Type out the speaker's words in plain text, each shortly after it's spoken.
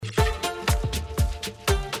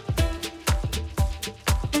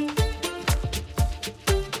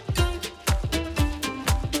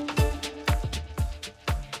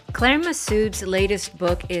Claire Massoud's latest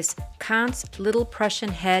book is Kant's Little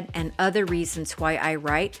Prussian Head and Other Reasons Why I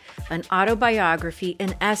Write, an autobiography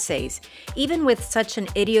in essays. Even with such an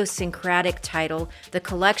idiosyncratic title, the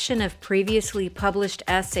collection of previously published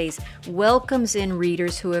essays welcomes in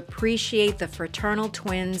readers who appreciate the fraternal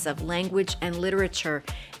twins of language and literature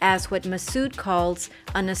as what Massoud calls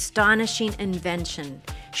an astonishing invention.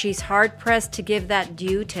 She's hard-pressed to give that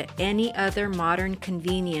due to any other modern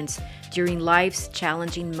convenience during life's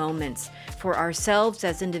challenging moments, for ourselves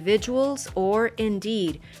as individuals or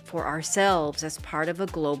indeed for ourselves as part of a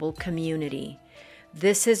global community.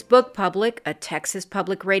 This is Book Public, a Texas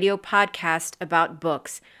Public Radio podcast about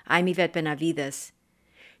books. I'm Yvette Benavides.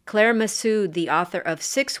 Claire Massoud, the author of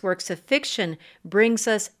 6 works of fiction, brings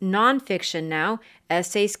us nonfiction now,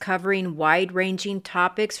 essays covering wide-ranging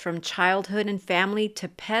topics from childhood and family to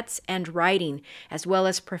pets and writing, as well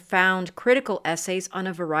as profound critical essays on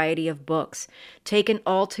a variety of books. Taken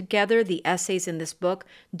all together, the essays in this book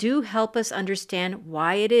do help us understand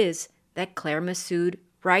why it is that Claire Massoud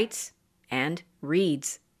writes and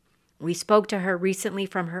reads. We spoke to her recently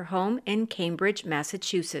from her home in Cambridge,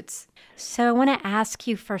 Massachusetts. So I want to ask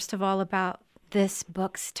you, first of all, about this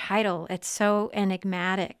book's title. It's so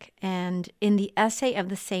enigmatic. And in the essay of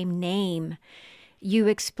the same name, you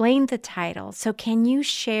explained the title. So can you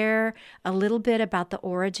share a little bit about the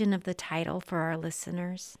origin of the title for our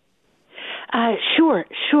listeners? Sure.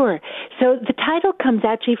 So the title comes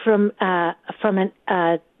actually from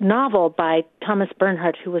a novel by Thomas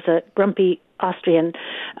Bernhard, who was a grumpy Austrian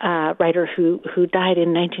writer who died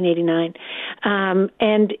in 1989.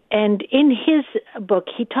 And in his book,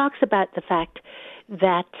 he talks about the fact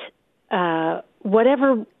that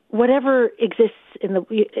whatever exists in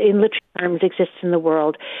literary terms exists in the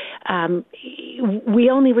world, we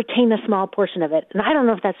only retain a small portion of it. And I don't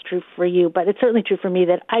know if that's true for you, but it's certainly true for me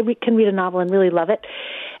that I can read a novel and really love it.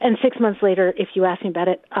 And 6 months later, if you ask me about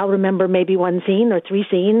it, I'll remember maybe one scene or 3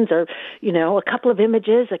 scenes or, a couple of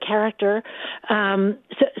images, a character.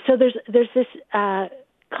 So there's this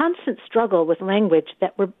constant struggle with language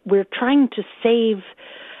that we're trying to save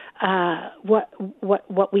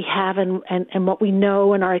what we have and what we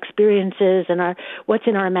know and our experiences and what's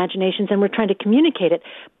in our imaginations, and we're trying to communicate it,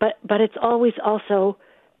 but it's always also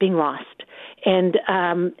being lost. And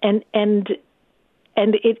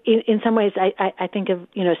it in some ways I think of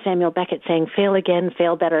Samuel Beckett saying fail again,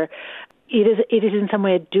 fail better. It is in some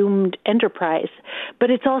way a doomed enterprise, but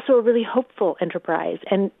it's also a really hopeful enterprise,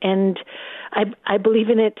 and I believe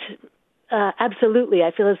in it. Absolutely.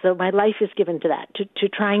 I feel as though my life is given to that, to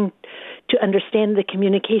trying to understand the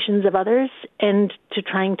communications of others and to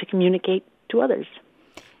trying to communicate to others.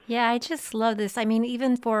 Yeah, I just love this. I mean,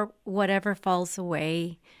 even for whatever falls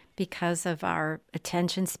away because of our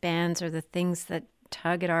attention spans or the things that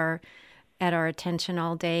tug at our attention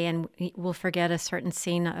all day, and we'll forget a certain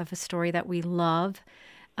scene of a story that we love.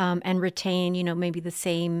 And retain, maybe the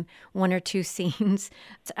same 1 or 2 scenes.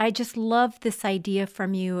 I just love this idea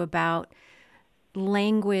from you about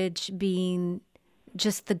language being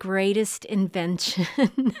just the greatest invention.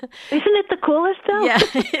 Isn't it the coolest, though? Yeah,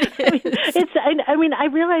 I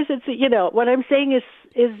realize it's what I'm saying is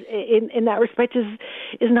in that respect is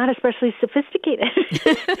not especially sophisticated.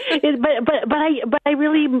 but I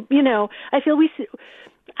really I feel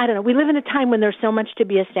I don't know. We live in a time when there's so much to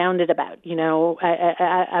be astounded about.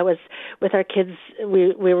 I was with our kids.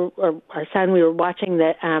 Our son. We were watching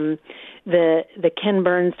the Ken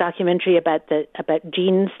Burns documentary about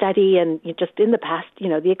gene study, and just in the past,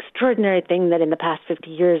 the extraordinary thing that in the past 50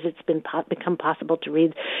 years it's been become possible to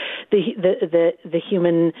read the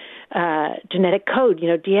human genetic code.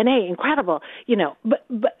 DNA, incredible.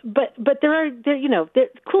 But there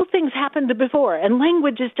cool things happened before, and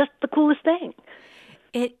language is just the coolest thing.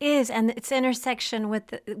 It is, and its intersection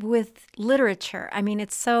with literature. I mean,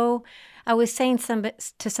 it's so. I was saying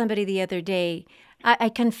to somebody the other day, I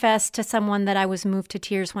confessed to someone that I was moved to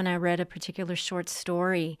tears when I read a particular short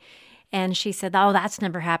story, and she said, "Oh, that's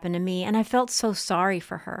never happened to me," and I felt so sorry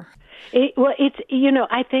for her.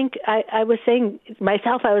 I think I was saying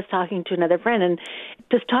myself. I was talking to another friend and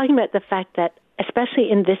just talking about the fact that,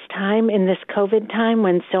 especially in this time, in this COVID time,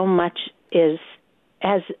 when so much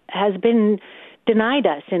has been denied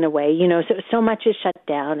us in a way, so much is shut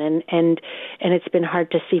down, and it's been hard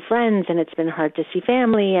to see friends, and it's been hard to see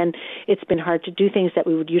family, and it's been hard to do things that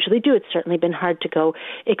we would usually do. It's certainly been hard to go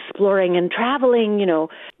exploring and traveling,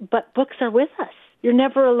 but books are with us. You're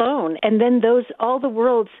never alone. And then all the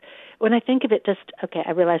worlds, when I think of it,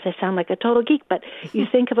 I realize I sound like a total geek, but you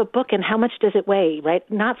think of a book and how much does it weigh, right?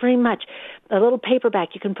 Not very much. A little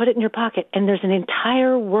paperback, you can put it in your pocket, and there's an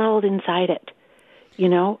entire world inside it.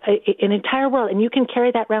 an entire world. And you can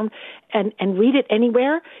carry that around and read it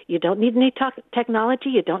anywhere. You don't need any technology.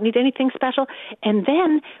 You don't need anything special. And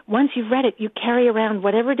then once you've read it, you carry around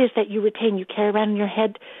whatever it is that you retain, you carry around in your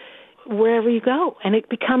head wherever you go. And it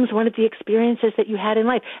becomes one of the experiences that you had in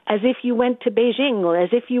life, as if you went to Beijing or as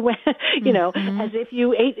if you went, as if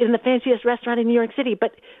you ate in the fanciest restaurant in New York City,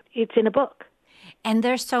 but it's in a book. And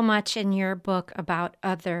there's so much in your book about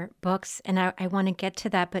other books, and I want to get to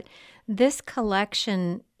that. But this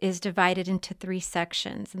collection is divided into 3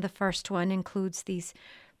 sections. And the first one includes these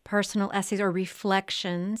personal essays or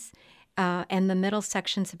reflections, and the middle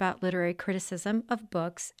section's about literary criticism of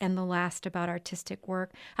books, and the last about artistic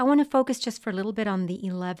work. I want to focus just for a little bit on the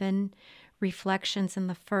 11 reflections in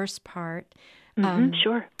the first part.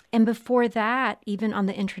 Sure. And before that, even on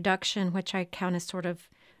the introduction, which I count as sort of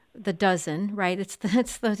the dozen, right? It's the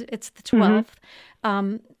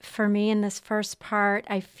 12th. For me, in this first part,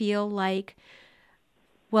 I feel like,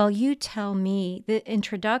 well, you tell me, the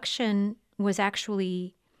introduction was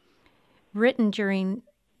actually written during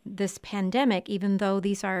this pandemic, even though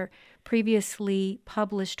these are previously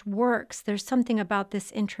published works. There's something about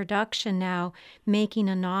this introduction now making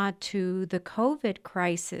a nod to the COVID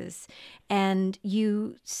crisis. And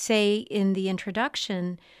you say in the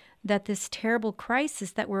introduction that this terrible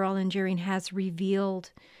crisis that we're all enduring has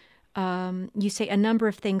revealed, you say, a number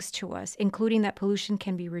of things to us, including that pollution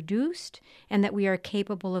can be reduced and that we are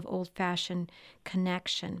capable of old-fashioned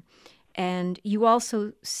connection. And you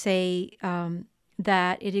also say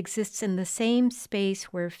that it exists in the same space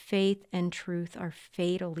where faith and truth are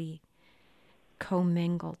fatally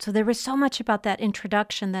commingled. So there was so much about that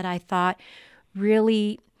introduction that I thought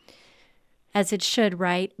really, as it should,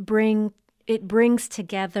 right, it brings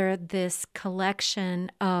together this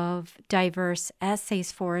collection of diverse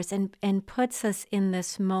essays for us and puts us in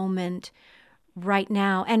this moment right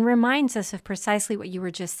now and reminds us of precisely what you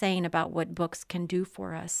were just saying about what books can do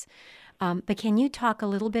for us. But can you talk a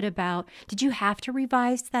little bit about, did you have to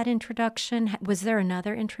revise that introduction? Was there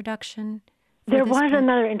another introduction? There was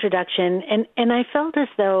another introduction, and I felt as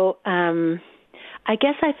though, I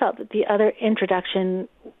guess I felt that the other introduction,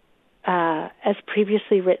 as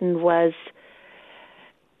previously written, was,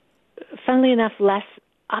 funnily enough, less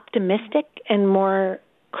optimistic and more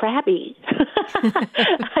crabby.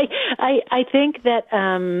 I think that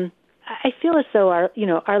I feel as though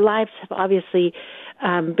our lives have obviously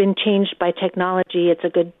been changed by technology. It's a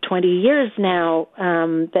good 20 years now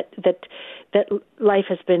that life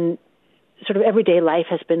has been, sort of everyday life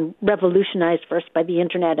has been revolutionized first by the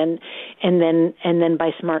internet and then by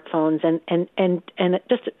smartphones and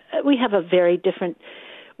just we have a very different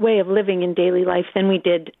way of living in daily life than we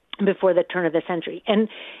did before the turn of the century. And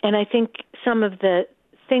I think some of the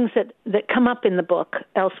things that come up in the book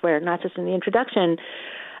elsewhere, not just in the introduction,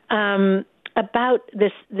 about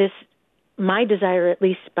this my desire at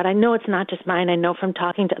least, but I know it's not just mine. I know from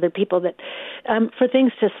talking to other people that for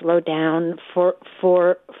things to slow down, for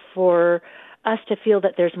us to feel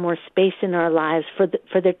that there's more space in our lives, for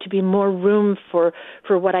there to be more room for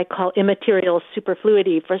what I call immaterial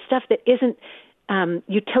superfluity, for stuff that isn't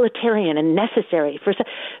utilitarian and necessary, for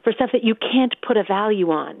stuff that you can't put a value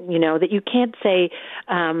on, that you can't say,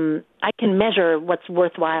 I can measure what's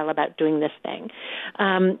worthwhile about doing this thing.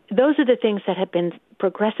 Those are the things that have been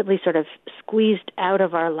progressively sort of squeezed out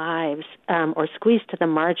of our lives, or squeezed to the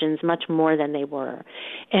margins much more than they were.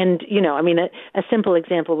 And, a simple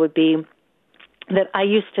example would be that I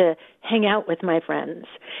used to hang out with my friends,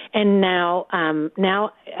 and now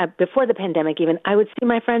before the pandemic even, I would see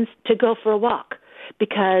my friends to go for a walk,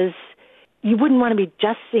 because you wouldn't want to be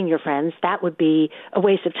just seeing your friends. That would be a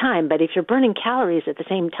waste of time. But if you're burning calories at the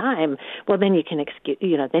same time, well, then you can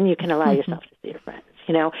then you can allow yourself to see your friends.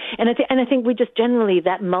 And I think we just generally,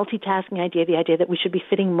 that multitasking idea, the idea that we should be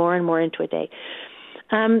fitting more and more into a day,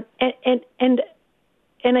 and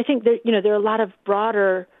I think there are a lot of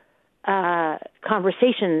broader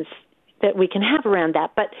conversations that we can have around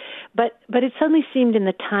that. But it suddenly seemed in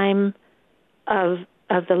the time of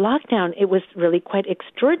the lockdown, it was really quite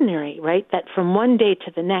extraordinary, right? That from one day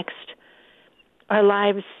to the next, our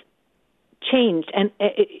lives changed. And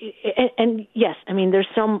yes, there's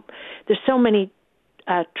so many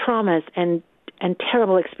traumas and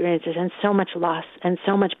terrible experiences, and so much loss, and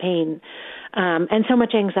so much pain, and so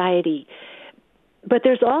much anxiety. But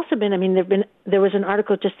there's also been, there was an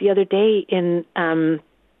article just the other day in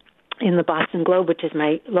the Boston Globe, which is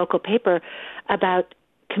my local paper, about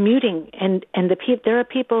commuting, and there are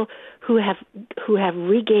people who have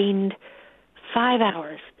regained 5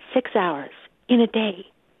 hours, 6 hours in a day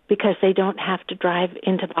because they don't have to drive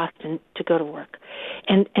into Boston to go to work,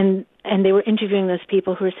 and they were interviewing those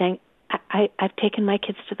people who were saying, I've taken my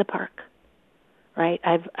kids to the park, right?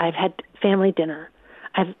 I've had family dinner.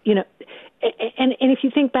 And if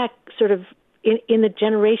you think back sort of in the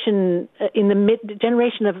generation, in the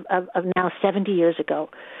mid-generation of now 70 years ago,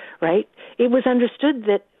 right? It was understood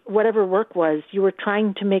that whatever work was, you were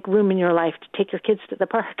trying to make room in your life to take your kids to the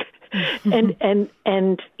park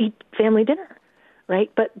and eat family dinner,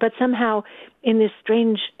 right? But somehow in this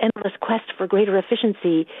strange, endless quest for greater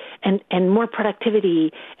efficiency and more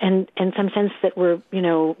productivity and some sense that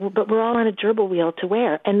but we're all on a gerbil wheel to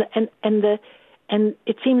where, and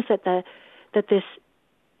it seems that this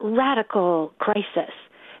radical crisis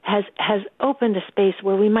has opened a space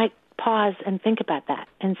where we might pause and think about that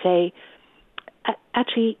and say,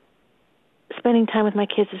 actually, spending time with my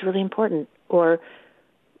kids is really important, or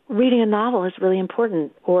reading a novel is really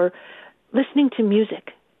important, or listening to music,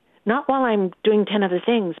 not while I'm doing 10 other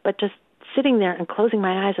things, but just sitting there and closing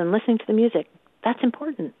my eyes and listening to the music. That's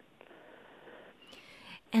important.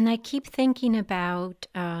 And I keep thinking about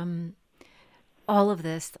all of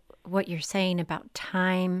this, what you're saying about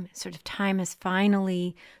time, sort of time has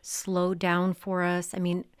finally slowed down for us. I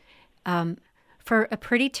mean, for a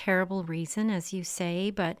pretty terrible reason, as you say,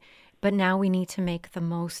 but now we need to make the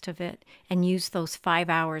most of it and use those 5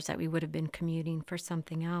 hours that we would have been commuting for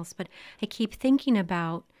something else. But I keep thinking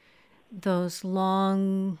about those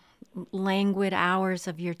long, languid hours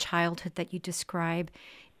of your childhood that you describe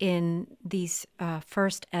in these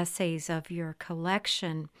first essays of your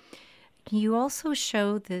collection. You also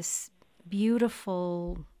show this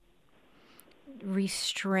beautiful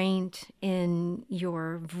restraint in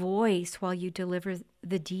your voice while you deliver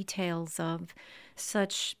the details of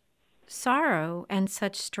such sorrow and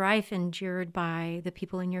such strife endured by the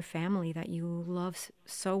people in your family that you love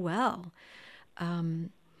so well.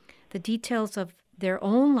 The details of their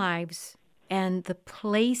own lives and the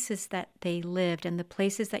places that they lived and the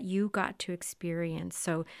places that you got to experience.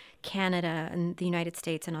 So Canada and the United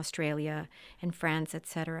States and Australia and France,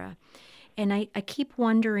 etc. And I keep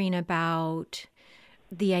wondering about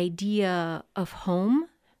the idea of home,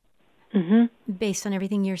 based on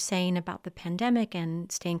everything you're saying about the pandemic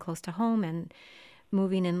and staying close to home and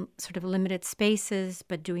moving in sort of limited spaces,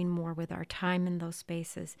 but doing more with our time in those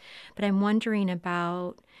spaces. But I'm wondering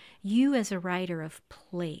about you as a writer of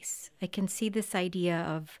place. I can see this idea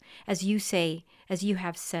of, as you say, as you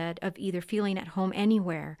have said, of either feeling at home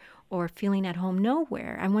anywhere or feeling at home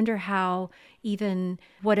nowhere. I wonder how even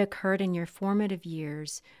what occurred in your formative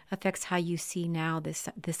years affects how you see now this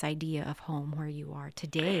idea of home where you are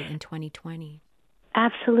today in 2020.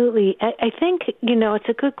 Absolutely. I think, it's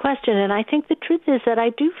a good question. And I think the truth is that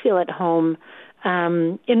I do feel at home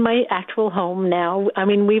in my actual home now. I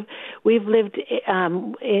mean, we've lived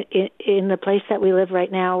in the place that we live right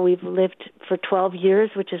now. We've lived for 12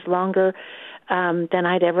 years, which is longer than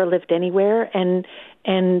I'd ever lived anywhere. And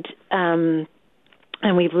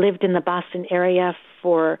we've lived in the Boston area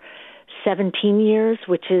for 17 years,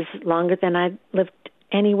 which is longer than I'd lived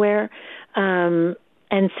anywhere. And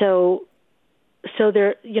so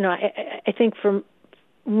there, I think from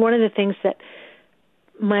one of the things that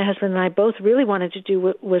my husband and I both really wanted to do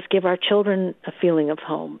was give our children a feeling of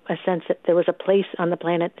home, a sense that there was a place on the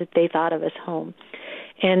planet that they thought of as home.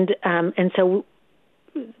 And so,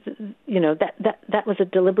 that was a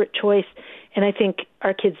deliberate choice. And I think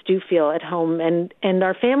our kids do feel at home, and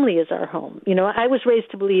our family is our home. I was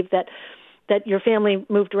raised to believe that your family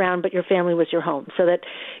moved around, but your family was your home. So that,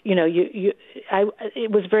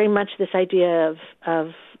 it was very much this idea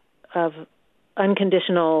of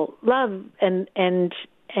unconditional love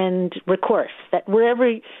and recourse, that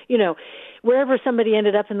wherever somebody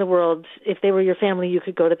ended up in the world, if they were your family, you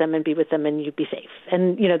could go to them and be with them and you'd be safe.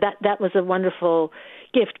 And, that was a wonderful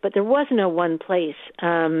gift, but there was no one place.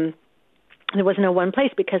 There was no one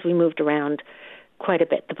place because we moved around quite a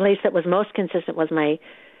bit. The place that was most consistent was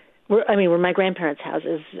were my grandparents'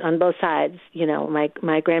 houses on both sides.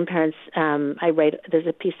 My grandparents, there's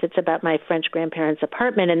a piece that's about my French grandparents'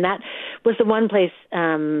 apartment, and that was the one place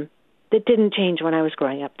that didn't change when I was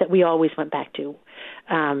growing up, that we always went back to.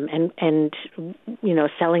 And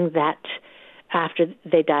selling that after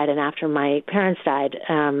they died and after my parents died,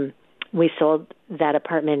 we sold that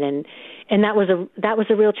apartment, and that was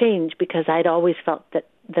a real change, because I'd always felt that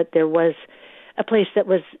there was a place that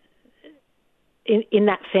was in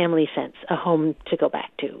that family sense, a home to go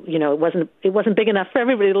back to. It wasn't big enough for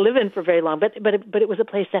everybody to live in for very long, but it was a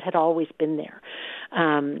place that had always been there.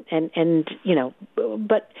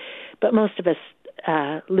 But most of us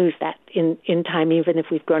lose that in time. Even if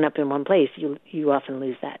we've grown up in one place, you often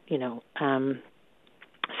lose that.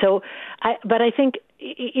 But I think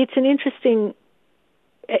it's an interesting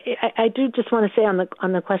I do just want to say on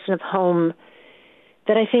the question of home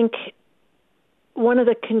that I think one of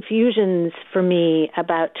the confusions for me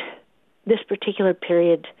about this particular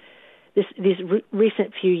period, these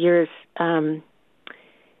recent few years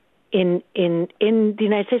in the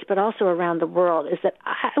United States, but also around the world, is that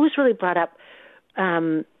I was really brought up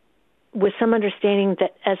with some understanding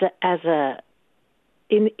that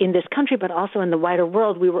in this country, but also in the wider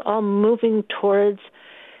world, we were all moving towards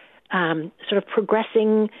sort of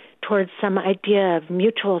progressing towards some idea of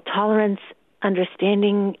mutual tolerance,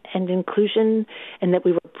 understanding, and inclusion, and that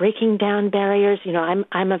we were breaking down barriers. You know,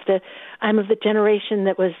 I'm of the generation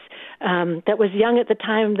that was young at the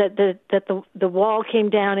time that the wall came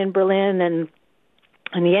down in Berlin, and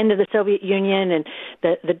the end of the Soviet Union, and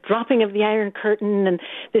the dropping of the Iron Curtain, and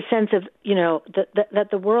the sense of, you know,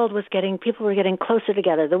 that the world was people were getting closer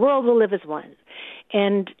together. The world will live as one,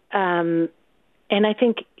 and I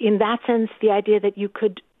think in that sense, the idea that you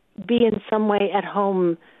could be in some way at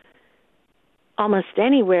home almost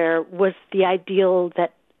anywhere was the ideal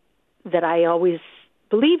that I always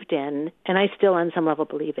believed in, and I still on some level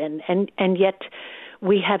believe in, and yet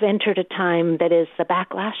we have entered a time that is a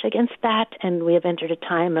backlash against that, and we have entered a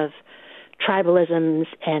time of tribalisms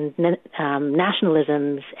and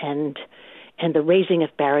nationalisms and the raising of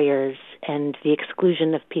barriers and the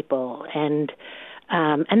exclusion of people, and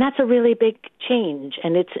that's a really big change.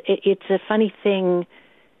 And it's a funny thing.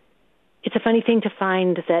 It's a funny thing to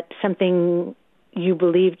find that something you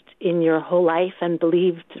believed in your whole life and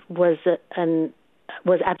believed was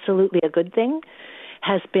absolutely a good thing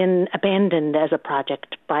has been abandoned as a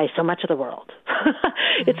project by so much of the world.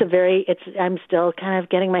 I'm still kind of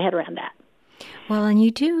getting my head around that. Well, and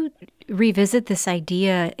you do revisit this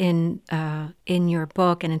idea in your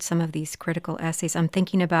book and in some of these critical essays. I'm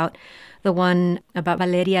thinking about the one about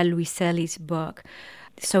Valeria Luiselli's book.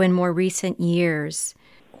 So in more recent years,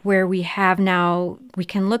 where we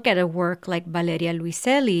can look at a work like Valeria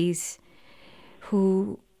Luiselli's,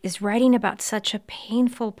 who is writing about such a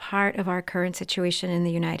painful part of our current situation in the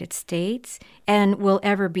United States and will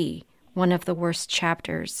ever be one of the worst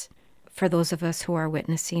chapters for those of us who are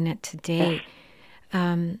witnessing it today.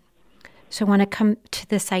 So I want to come to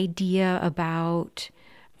this idea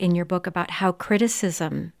in your book, about how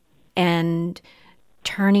criticism and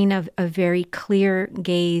turning a very clear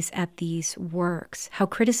gaze at these works, how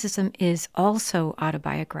criticism is also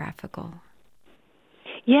autobiographical.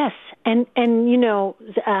 Yes, and you know,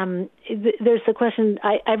 there's the question.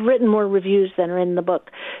 I've written more reviews than are in the book.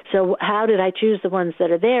 So how did I choose the ones that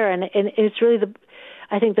are there? And it's really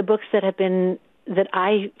I think the books that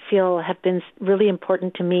I feel have been really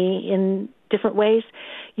important to me in different ways,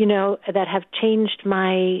 you know, that have changed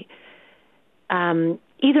my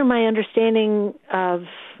either my understanding of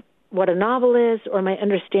what a novel is or my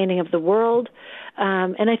understanding of the world.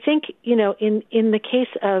 And I think, you know, in the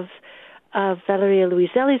case of Valeria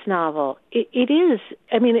Luiselli's novel, it is,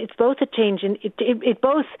 I mean, it's both a change, and it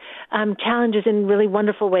both challenges in really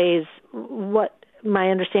wonderful ways what my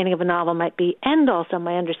understanding of a novel might be, and also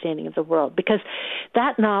my understanding of the world. Because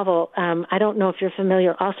that novel, I don't know if you're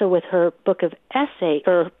familiar also with her book of essay,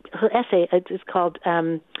 or her essay, it's called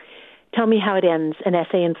Tell Me How It Ends, an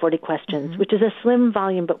Essay in 40 Questions, which is a slim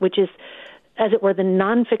volume, but which is, as it were, the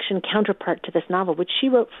nonfiction counterpart to this novel, which she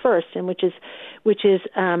wrote first, and which is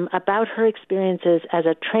about her experiences as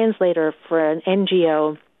a translator for an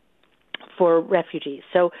NGO for refugees.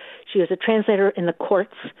 So she was a translator in the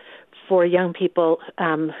courts for young people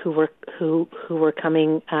who were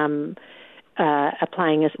coming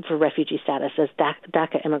applying for refugee status as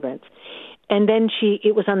DACA immigrants. And then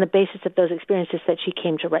it was on the basis of those experiences that she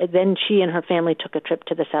came to write. Then she and her family took a trip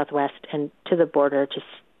to the Southwest and to the border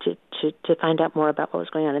to find out more about what was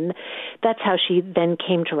going on. And that's how she then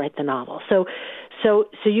came to write the novel. So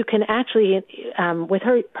you can actually, with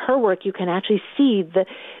her work, you can actually see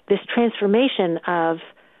this transformation of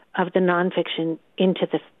the nonfiction into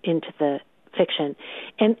the fiction.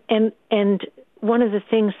 And one of the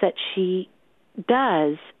things that she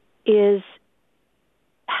does is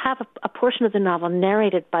have a portion of the novel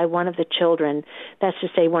narrated by one of the children. That's to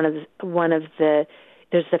say,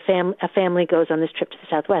 a family goes on this trip to the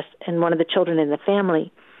Southwest, and one of the children in the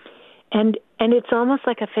family, and it's almost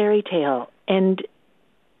like a fairy tale, and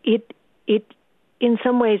it in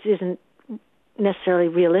some ways isn't necessarily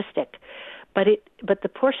realistic, but the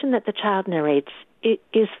portion that the child narrates, it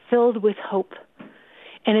is filled with hope.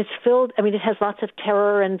 And it's filled, I mean, it has lots of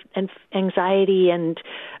terror and anxiety and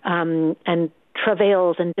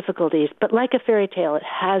travails and difficulties, but like a fairy tale, it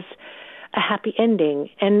has a happy ending.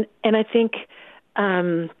 And I think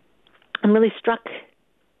I'm really struck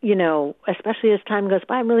especially as time goes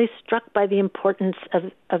by, I'm really struck by the importance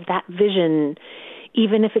of that vision,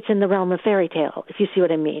 even if it's in the realm of fairy tale, if you see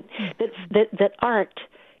what I mean. That art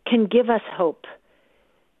can give us hope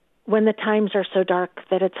when the times are so dark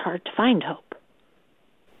that it's hard to find hope.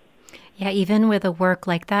 Yeah, even with a work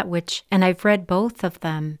like that, and I've read both of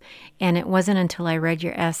them, and it wasn't until I read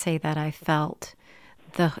your essay that I felt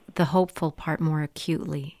the hopeful part more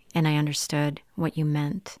acutely, and I understood what you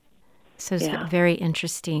meant. So it's a very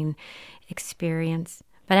interesting experience.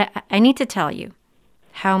 But I need to tell you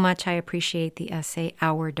how much I appreciate the essay,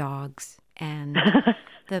 Our Dogs, and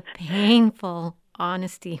the painful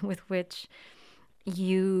honesty with which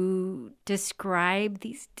you describe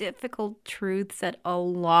these difficult truths that a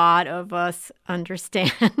lot of us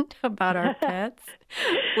understand about our pets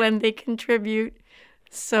when they contribute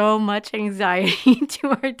so much anxiety to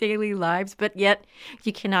our daily lives, but yet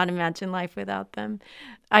you cannot imagine life without them.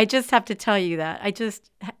 I just have to tell you that.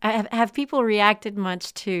 Have people reacted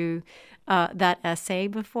much to that essay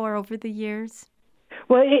before over the years?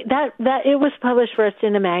 Well, it was published first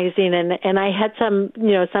in a magazine, and I had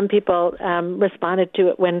some people responded to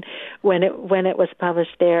it when it was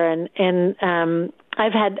published there, and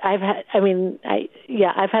I've had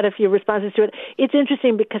a few responses to it. It's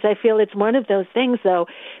interesting because I feel it's one of those things though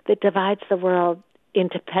that divides the world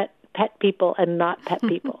into pet people and not pet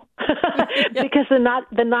people. Because the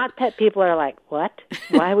not pet people are like, what?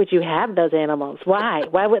 Why would you have those animals? Why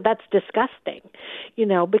would, that's disgusting.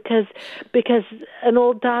 Because an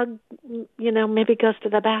old dog, maybe goes to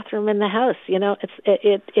the bathroom in the house,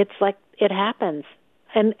 it's like it happens.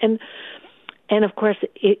 And of course,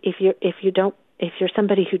 if you're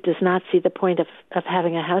somebody who does not see the point of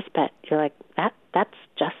having a house pet, you're like, that's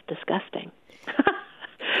just disgusting.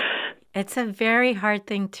 It's a very hard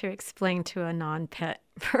thing to explain to a non-pet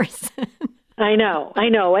person. I know.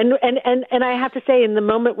 And I have to say, in the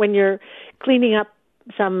moment when you're cleaning up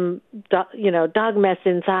some, dog mess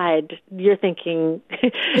inside, you're thinking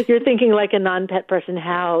like a non-pet person.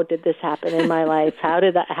 How did this happen in my life?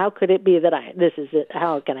 How could it be that this is it?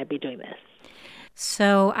 How can I be doing this?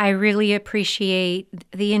 So I really appreciate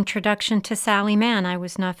the introduction to Sally Mann. I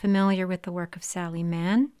was not familiar with the work of Sally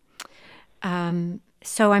Mann.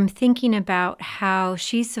 So I'm thinking about how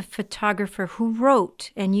she's a photographer who wrote,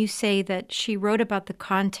 and you say that she wrote about the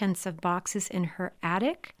contents of boxes in her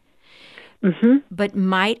attic, but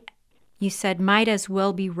might as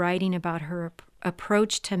well be writing about her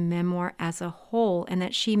approach to memoir as a whole, and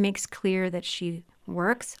that she makes clear that she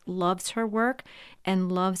works, loves her work,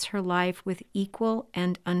 and loves her life with equal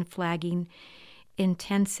and unflagging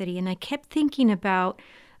intensity. And I kept thinking about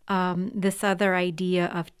this other idea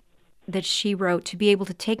of that she wrote, to be able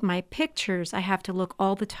to take my pictures, I have to look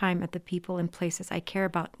all the time at the people and places I care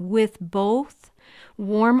about with both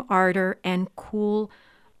warm ardor and cool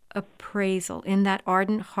appraisal. In that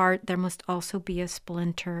ardent heart, there must also be a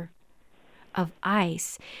splinter of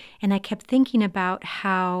ice. And I kept thinking about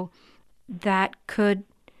how that could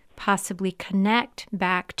possibly connect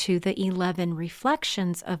back to the 11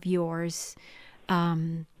 reflections of yours.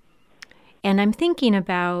 And I'm thinking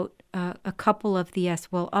about a couple of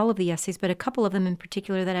all of the essays, but a couple of them in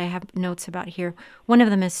particular that I have notes about here. One of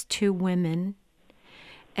them is Two Women,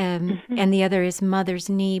 and the other is Mother's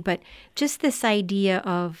Knee. But just this idea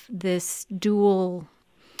of this dual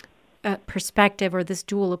perspective or this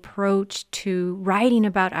dual approach to writing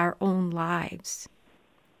about our own lives.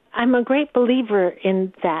 I'm a great believer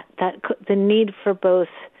in that the need for both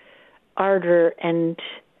ardor and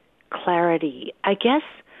clarity. I guess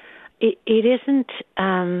it isn't.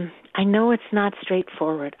 I know it's not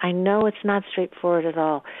straightforward. I know it's not straightforward at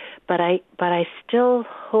all. But I still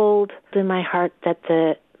hold in my heart that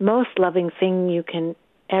the most loving thing you can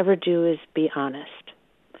ever do is be honest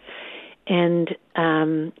and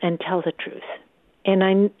tell the truth.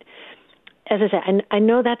 And as I said, I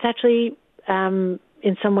know that's actually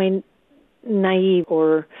in some way naive,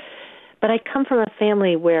 but I come from a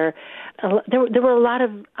family where there were a lot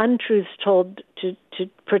of untruths told to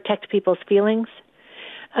protect people's feelings.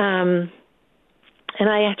 And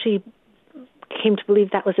I actually came to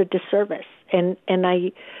believe that was a disservice. And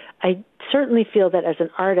I certainly feel that as an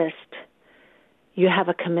artist, you have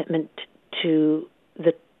a commitment to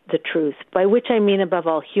the truth, by which I mean above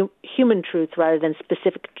all human truth rather than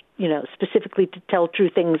specifically to tell true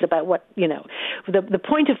things about what, the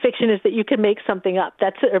point of fiction is that you can make something up,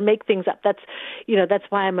 or make things up. That's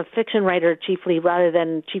why I'm a fiction writer chiefly rather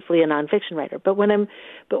than chiefly a nonfiction writer. But when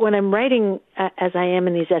I'm writing, as I am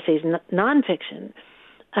in these essays, nonfiction,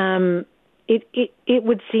 it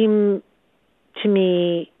would seem to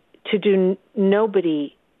me to do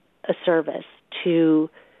nobody a service to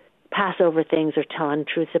pass over things or tell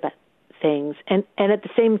untruths about things. And at the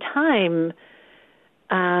same time,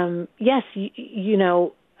 yes,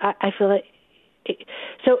 I feel like,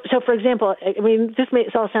 so for example, I mean, this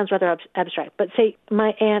all sounds rather abstract, but say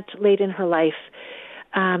my aunt late in her life,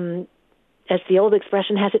 as the old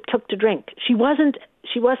expression has it, took to drink. She wasn't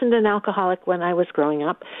an alcoholic when I was growing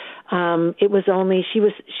up. It was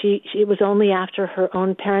only after her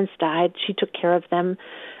own parents died. She took care of them.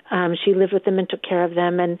 She lived with them and took care of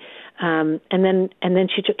them, and then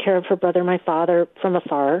she took care of her brother, my father, from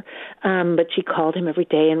afar. But she called him every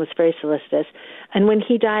day and was very solicitous. And when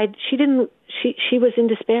he died, she was in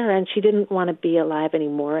despair and she didn't want to be alive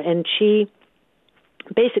anymore. And she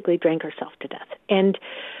basically drank herself to death. And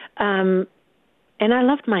I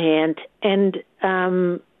loved my aunt, and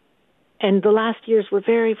the last years were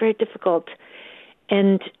very, very difficult.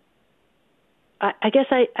 And I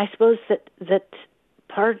guess I suppose that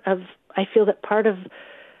I feel that part of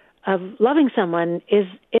loving someone is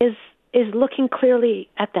looking clearly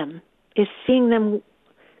at them, is seeing them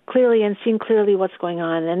clearly and seeing clearly what's going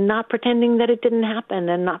on, and not pretending that it didn't happen,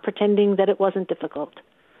 and not pretending that it wasn't difficult,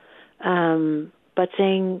 but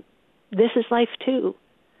saying this is life too.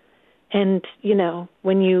 And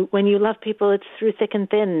when you love people, it's through thick and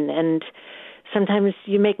thin, and sometimes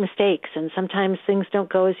you make mistakes, and sometimes things don't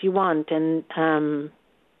go as you want, and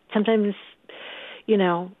sometimes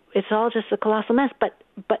it's all just a colossal mess. But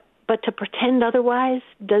to pretend otherwise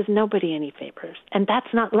does nobody any favors, and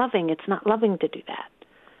that's not loving. It's not loving to do that.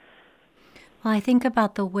 Well, I think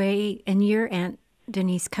about the way, and your Aunt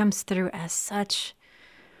Denise comes through as such.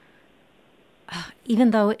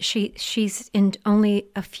 Even though she's in only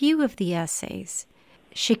a few of the essays,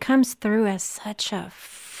 she comes through as such a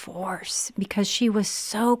force because she was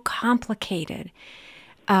so complicated.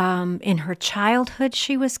 In her childhood,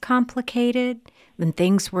 she was complicated when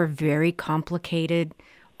things were very complicated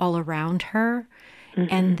all around her. Mm-hmm.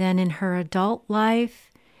 And then in her adult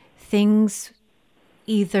life, things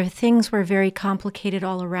were very complicated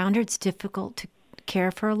all around her. It's difficult to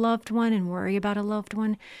care for a loved one and worry about a loved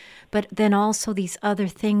one. But then also these other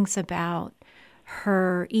things about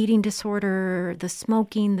her eating disorder, the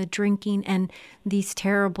smoking, the drinking, and these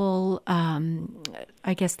terrible,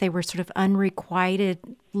 I guess they were sort of unrequited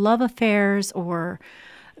love affairs, or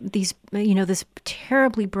these, this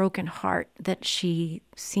terribly broken heart that she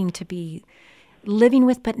seemed to be living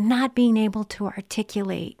with, but not being able to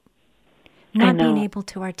articulate,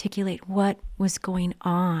 what was going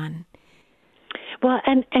on. Well,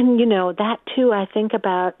 and that too, I think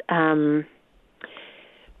about talking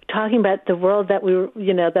about the world that we were,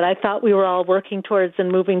 that I thought we were all working towards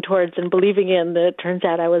and moving towards and believing in. That it turns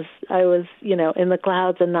out I was, in the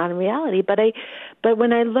clouds and not in reality. But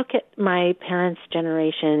when I look at my parents'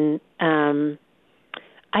 generation,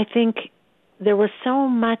 I think there was so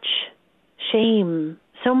much shame,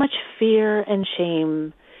 so much fear and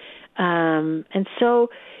shame, and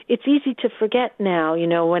so it's easy to forget now,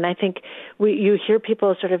 when I think you hear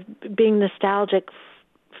people sort of being nostalgic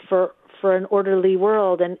for an orderly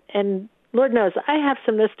world, and Lord knows I have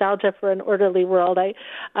some nostalgia for an orderly world. I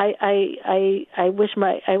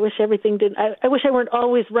wish everything did. I wish I weren't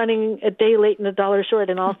always running a day late and a dollar short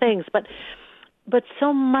in all things, but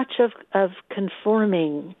so much of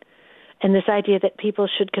conforming, and this idea that people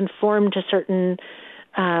should conform to certain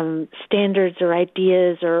standards or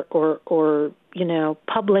ideas or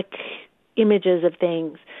public images of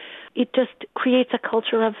things, it just creates a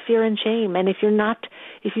culture of fear and shame. And if you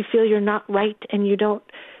feel you're not right and you don't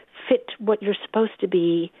fit what you're supposed to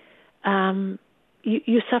be,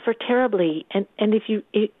 you suffer terribly. And if you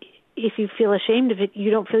feel ashamed of it,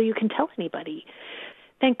 you don't feel you can tell anybody.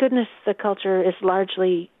 Thank goodness the culture is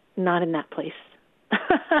largely not in that place.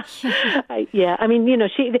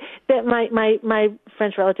 My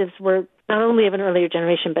French relatives were not only of an earlier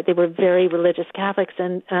generation, but they were very religious Catholics,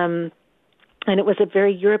 and it was a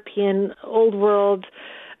very European, old world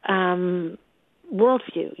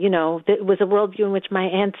worldview. It was a worldview in which my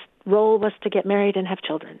aunt's role was to get married and have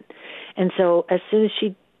children, and so as soon as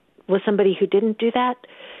she was somebody who didn't do that,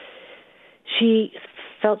 she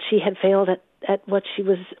felt she had failed at what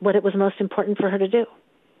it was most important for her to do.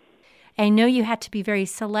 I know you had to be very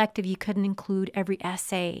selective. You couldn't include every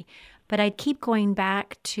essay, but I'd keep going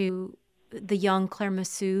back to the young Claire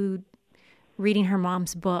Messud reading her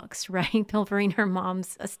mom's books, right? Pilfering her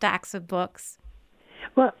mom's stacks of books.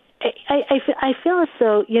 Well, I feel as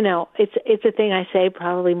though, it's a thing I say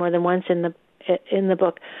probably more than once in the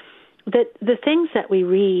book, that the things that we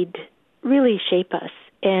read really shape us,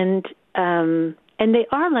 and they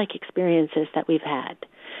are like experiences that we've had.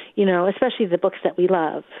 especially the books that we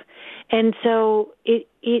love. And so it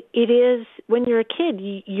is, when you're a kid,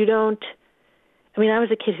 you don't, I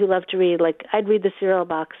was a kid who loved to read. Like, I'd read the cereal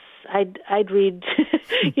box. I'd read,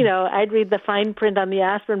 I'd read the fine print on the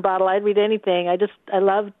aspirin bottle. I'd read anything. I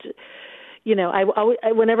loved,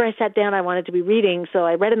 whenever I sat down, I wanted to be reading. So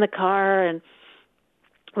I read in the car and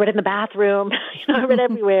read in the bathroom. I read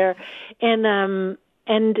everywhere.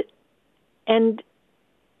 And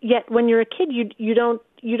yet when you're a kid, you don't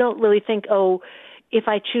really think, oh, if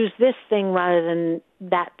I choose this thing rather than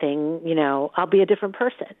that thing, I'll be a different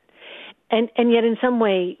person. And yet in some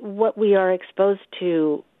way, what we are exposed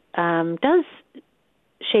to does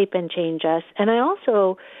shape and change us. And I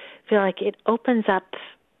also feel like it opens up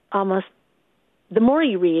almost, the more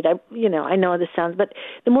you read, I know this sounds, but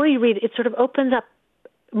the more you read, it sort of opens up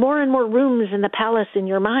more and more rooms in the palace in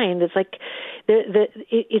your mind. It's like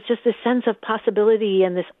it's just this sense of possibility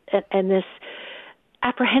and this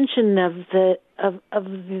apprehension of the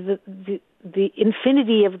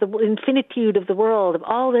infinity of the infinitude of the world, of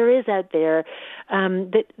all there is out there,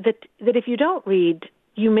 that if you don't read,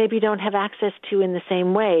 you maybe don't have access to in the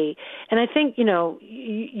same way. And I think,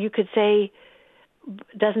 you could say,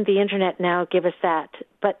 doesn't the internet now give us that?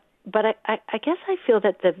 But I guess I feel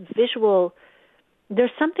that the visual,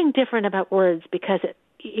 there's something different about words, because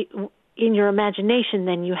in your imagination,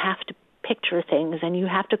 then you have to picture things and you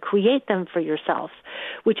have to create them for yourself,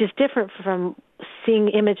 which is different from seeing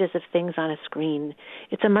images of things on a screen.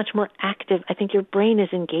 It's a much more active, I think your brain is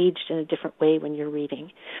engaged in a different way when you're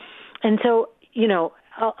reading. And so,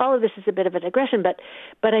 all of this is a bit of a digression, but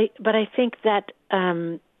I think that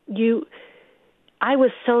I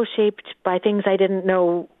was so shaped by things I didn't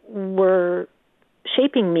know were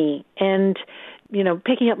shaping me, and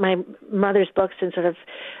picking up my mother's books and sort of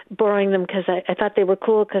borrowing them because I thought they were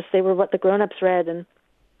cool because they were what the grown-ups read,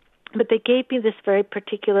 but they gave me this very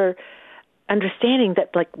particular understanding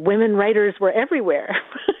that, like, women writers were everywhere,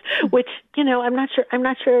 which I'm not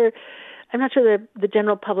sure the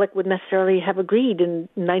general public would necessarily have agreed in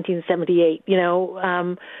 1978.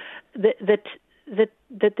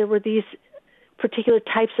 That there were these particular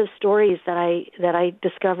types of stories that I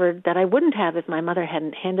discovered that I wouldn't have if my mother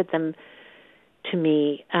hadn't handed them to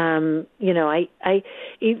me.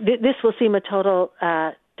 This will seem a total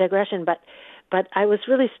digression, but I was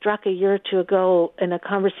really struck a year or two ago in a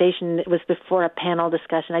conversation. It was before a panel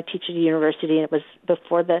discussion. I teach at a university, and it was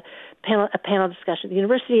before a panel discussion at the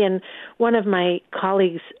university. And one of my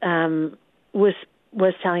colleagues was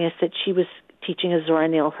telling us that she was teaching a Zora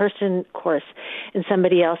Neale Hurston course, and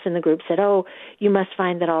somebody else in the group said, "Oh, you must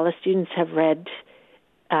find that all the students have read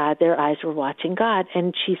Their Eyes Were Watching God."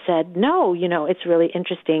 And she said, "No, it's really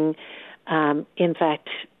interesting. In fact,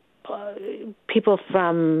 people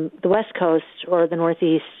from the West Coast or the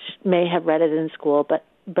Northeast may have read it in school, but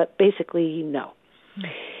basically, no."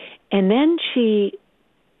 And then she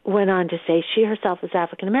went on to say, she herself was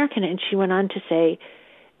African American, and she went on to say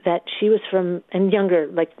that she was and younger,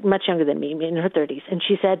 like much younger than me, in her 30s. And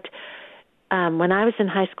she said, when I was in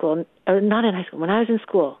high school, or not in high school, when I was in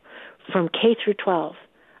school, from K through 12,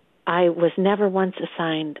 I was never once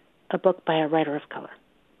assigned a book by a writer of color.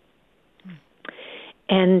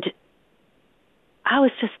 And I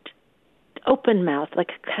was just open-mouthed, like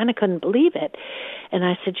I kind of couldn't believe it. And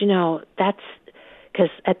I said, that's because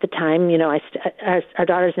at the time, our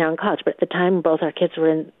daughter's now in college, but at the time both our kids were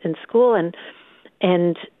in school, and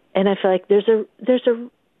I feel like there's a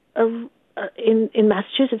in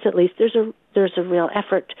Massachusetts, at least, there's a real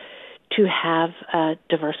effort to have a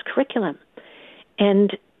diverse curriculum.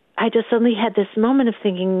 And I just suddenly had this moment of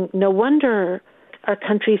thinking, no wonder our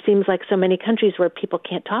country seems like so many countries where people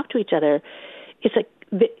can't talk to each other. It's like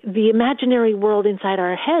the imaginary world inside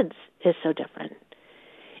our heads is so different.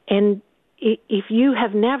 And if you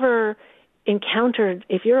have never encountered,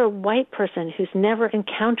 if you're a white person who's never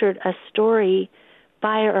encountered a story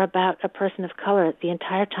by or about a person of color the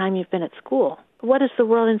entire time you've been at school, what does the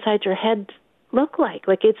world inside your head look like?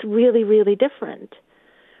 Like, it's really, really different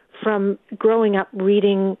from growing up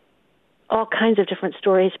reading all kinds of different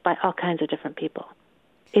stories by all kinds of different people.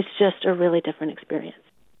 It's just a really different experience.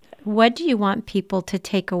 What do you want people to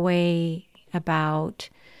take away about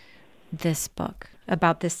this book,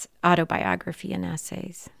 about this autobiography and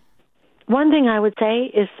essays? One thing I would say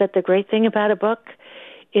is that the great thing about a book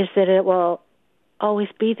is that it will always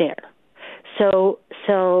be there. So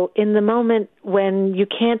in the moment when you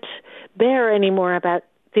can't bear anymore about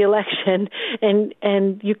the election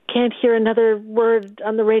and you can't hear another word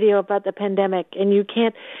on the radio about the pandemic, and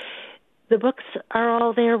the books are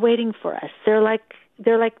all there waiting for us. They're like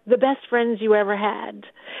the best friends you ever had.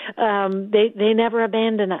 They never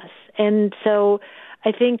abandon us. And so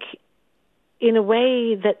I think in a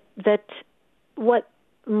way that what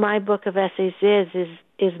my book of essays is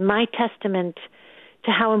my testament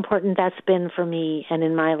to how important that's been for me and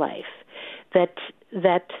in my life. That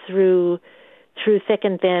through thick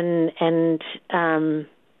and thin and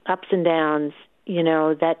ups and downs,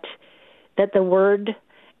 that the word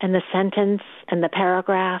and the sentence and the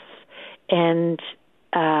paragraph and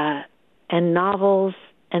novels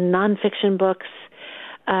and nonfiction books,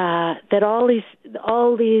 that all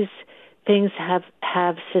these things have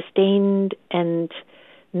sustained and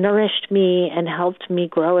nourished me and helped me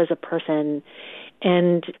grow as a person.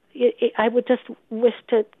 And I would just wish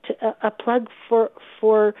to a plug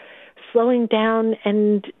for slowing down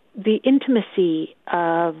and the intimacy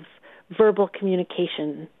of verbal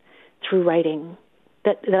communication through writing.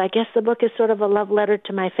 That I guess the book is sort of a love letter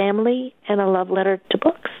to my family and a love letter to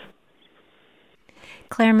books.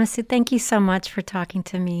 Claire Masood, thank you so much for talking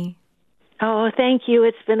to me. Oh, thank you.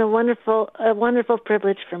 It's been a wonderful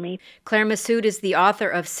privilege for me. Claire Masood is the author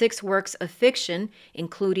of 6 works of fiction,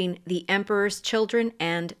 including The Emperor's Children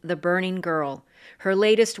and The Burning Girl. Her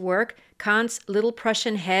latest work, Kant's Little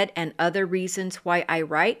Prussian Head and Other Reasons Why I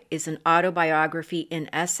Write, is an autobiography in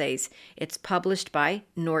essays. It's published by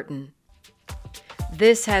Norton.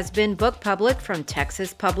 This has been Book Public from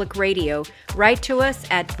Texas Public Radio. Write to us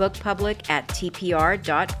at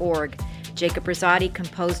bookpublic@tpr.org. Jacob Rosati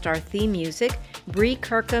composed our theme music. Bree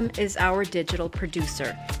Kirkham is our digital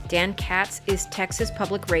producer. Dan Katz is Texas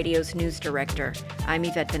Public Radio's news director. I'm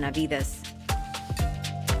Yvette Benavides.